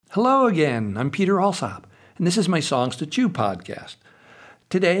Hello again, I'm Peter Alsop, and this is my Songs to Chew podcast.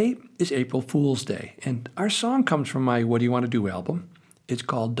 Today is April Fool's Day, and our song comes from my What Do You Want to Do album. It's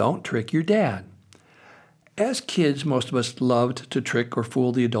called Don't Trick Your Dad. As kids, most of us loved to trick or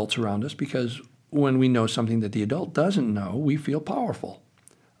fool the adults around us because when we know something that the adult doesn't know, we feel powerful.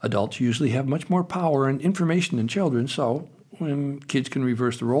 Adults usually have much more power and information than children, so when kids can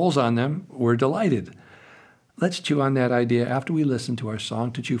reverse the roles on them, we're delighted. Let's chew on that idea after we listen to our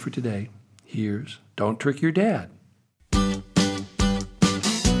song to chew for today. Here's Don't Trick Your Dad.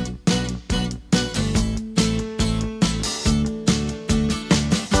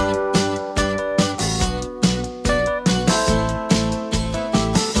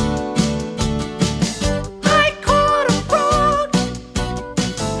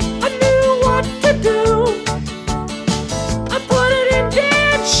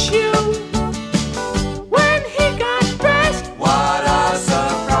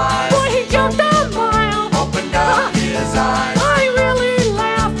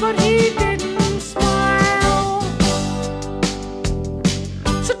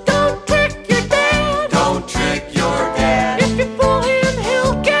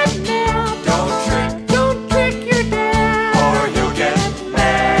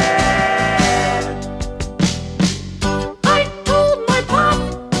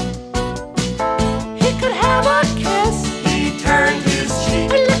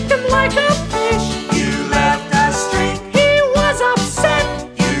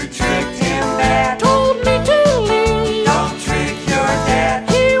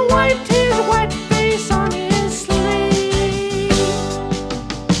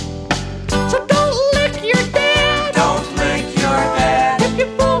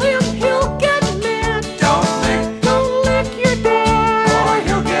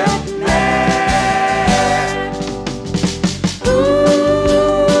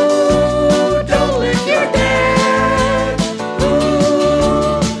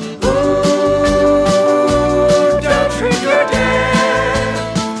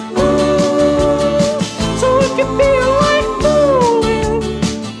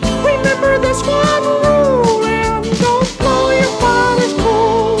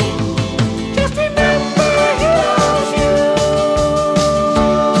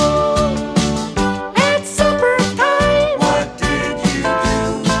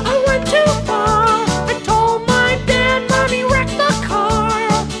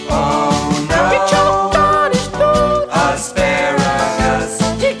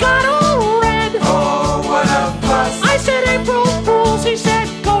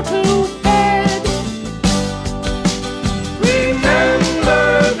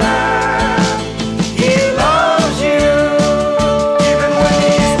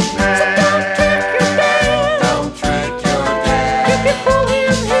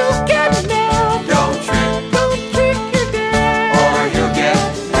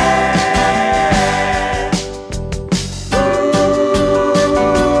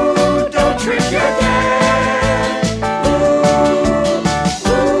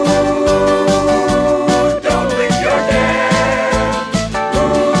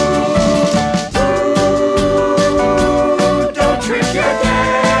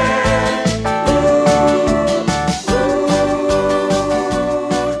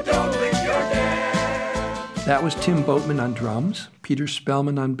 That was Tim Boatman on drums, Peter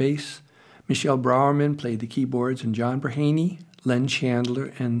Spellman on bass, Michelle Browerman played the keyboards, and John Brahaney, Len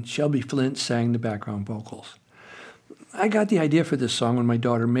Chandler, and Shelby Flint sang the background vocals. I got the idea for this song when my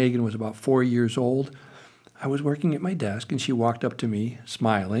daughter Megan was about 4 years old. I was working at my desk, and she walked up to me,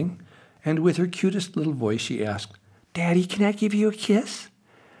 smiling, and with her cutest little voice, she asked, "Daddy, can I give you a kiss?"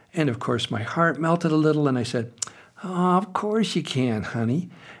 And of course, my heart melted a little, and I said, "Oh, of course you can, honey."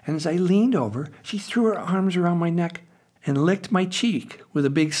 And as I leaned over, she threw her arms around my neck and licked my cheek with a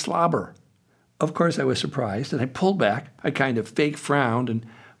big slobber. Of course, I was surprised, and I pulled back. I kind of fake frowned and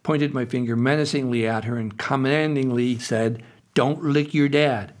pointed my finger menacingly at her and commandingly said, "Don't lick your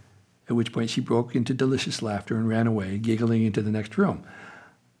dad," at which point she broke into delicious laughter and ran away, giggling into the next room.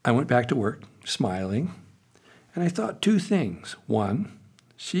 I went back to work, smiling, and I thought two things. One,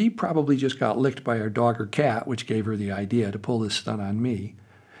 she probably just got licked by our dog or cat, which gave her the idea to pull this stunt on me.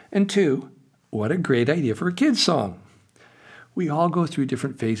 And two, what a great idea for a kid's song. We all go through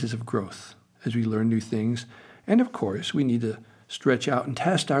different phases of growth as we learn new things, and of course, we need to stretch out and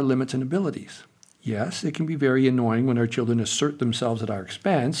test our limits and abilities. Yes, it can be very annoying when our children assert themselves at our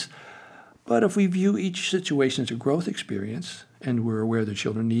expense, but if we view each situation as a growth experience, and we're aware that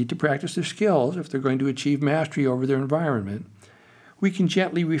children need to practice their skills if they're going to achieve mastery over their environment, we can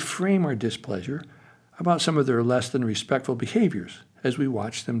gently reframe our displeasure about some of their less than respectful behaviors as we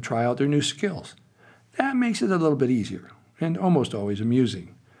watch them try out their new skills. That makes it a little bit easier and almost always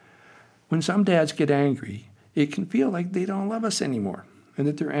amusing. When some dads get angry, it can feel like they don't love us anymore and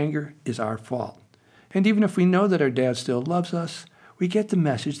that their anger is our fault. And even if we know that our dad still loves us, we get the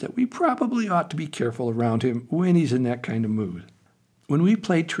message that we probably ought to be careful around him when he's in that kind of mood. When we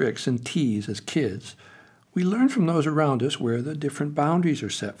play tricks and tease as kids, we learn from those around us where the different boundaries are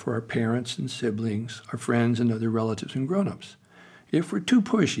set for our parents and siblings, our friends and other relatives and grown-ups. If we're too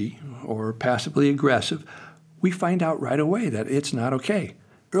pushy or passively aggressive, we find out right away that it's not okay.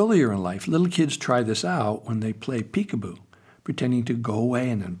 Earlier in life, little kids try this out when they play peekaboo, pretending to go away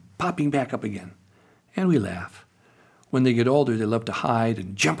and then popping back up again. And we laugh. When they get older, they love to hide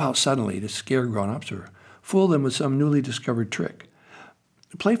and jump out suddenly to scare grown-ups or fool them with some newly discovered trick.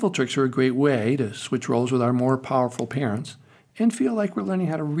 Playful tricks are a great way to switch roles with our more powerful parents and feel like we're learning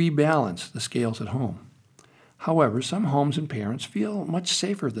how to rebalance the scales at home. However, some homes and parents feel much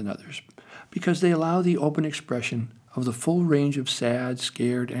safer than others because they allow the open expression of the full range of sad,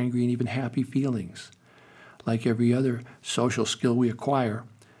 scared, angry, and even happy feelings. Like every other social skill we acquire,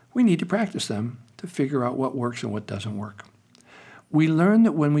 we need to practice them to figure out what works and what doesn't work. We learn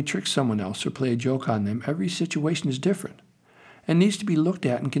that when we trick someone else or play a joke on them, every situation is different and needs to be looked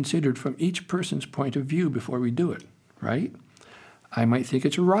at and considered from each person's point of view before we do it, right? I might think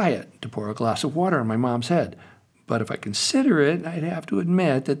it's a riot to pour a glass of water on my mom's head, but if I consider it, I'd have to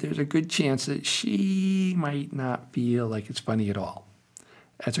admit that there's a good chance that she might not feel like it's funny at all.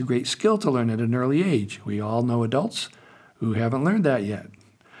 That's a great skill to learn at an early age. We all know adults who haven't learned that yet.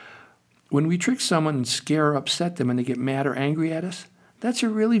 When we trick someone and scare or upset them and they get mad or angry at us, that's a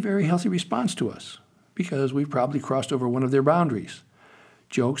really very healthy response to us because we've probably crossed over one of their boundaries.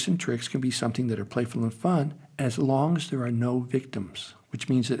 Jokes and tricks can be something that are playful and fun as long as there are no victims, which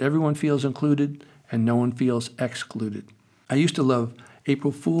means that everyone feels included and no one feels excluded. I used to love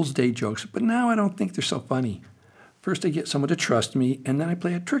April Fool's Day jokes, but now I don't think they're so funny. First I get someone to trust me, and then I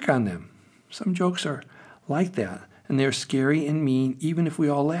play a trick on them. Some jokes are like that, and they're scary and mean even if we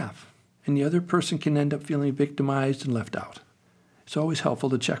all laugh, and the other person can end up feeling victimized and left out. It's always helpful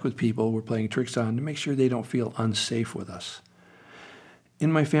to check with people we're playing tricks on to make sure they don't feel unsafe with us.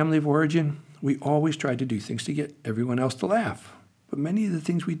 In my family of origin, we always tried to do things to get everyone else to laugh. But many of the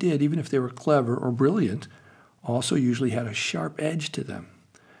things we did, even if they were clever or brilliant, also usually had a sharp edge to them.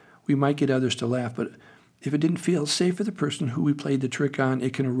 We might get others to laugh, but if it didn't feel safe for the person who we played the trick on,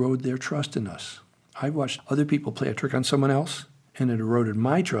 it can erode their trust in us. I've watched other people play a trick on someone else, and it eroded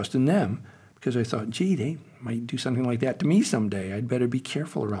my trust in them because I thought, gee, they might do something like that to me someday. I'd better be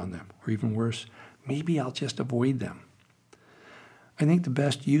careful around them. Or even worse, maybe I'll just avoid them. I think the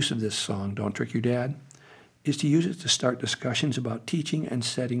best use of this song, Don't Trick Your Dad, is to use it to start discussions about teaching and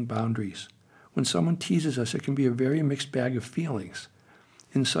setting boundaries. When someone teases us, it can be a very mixed bag of feelings.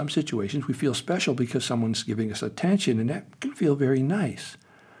 In some situations, we feel special because someone's giving us attention, and that can feel very nice.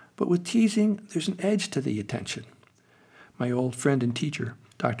 But with teasing, there's an edge to the attention. My old friend and teacher,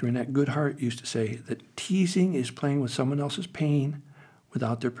 Dr. Annette Goodhart, used to say that teasing is playing with someone else's pain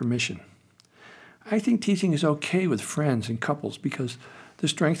without their permission. I think teasing is okay with friends and couples because the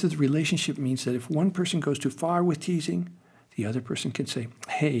strength of the relationship means that if one person goes too far with teasing, the other person can say,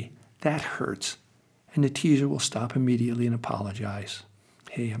 hey, that hurts. And the teaser will stop immediately and apologize.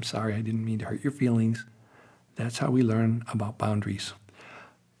 Hey, I'm sorry, I didn't mean to hurt your feelings. That's how we learn about boundaries.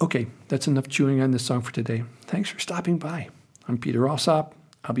 Okay, that's enough chewing on this song for today. Thanks for stopping by. I'm Peter Alsop.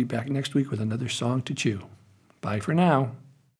 I'll be back next week with another song to chew. Bye for now.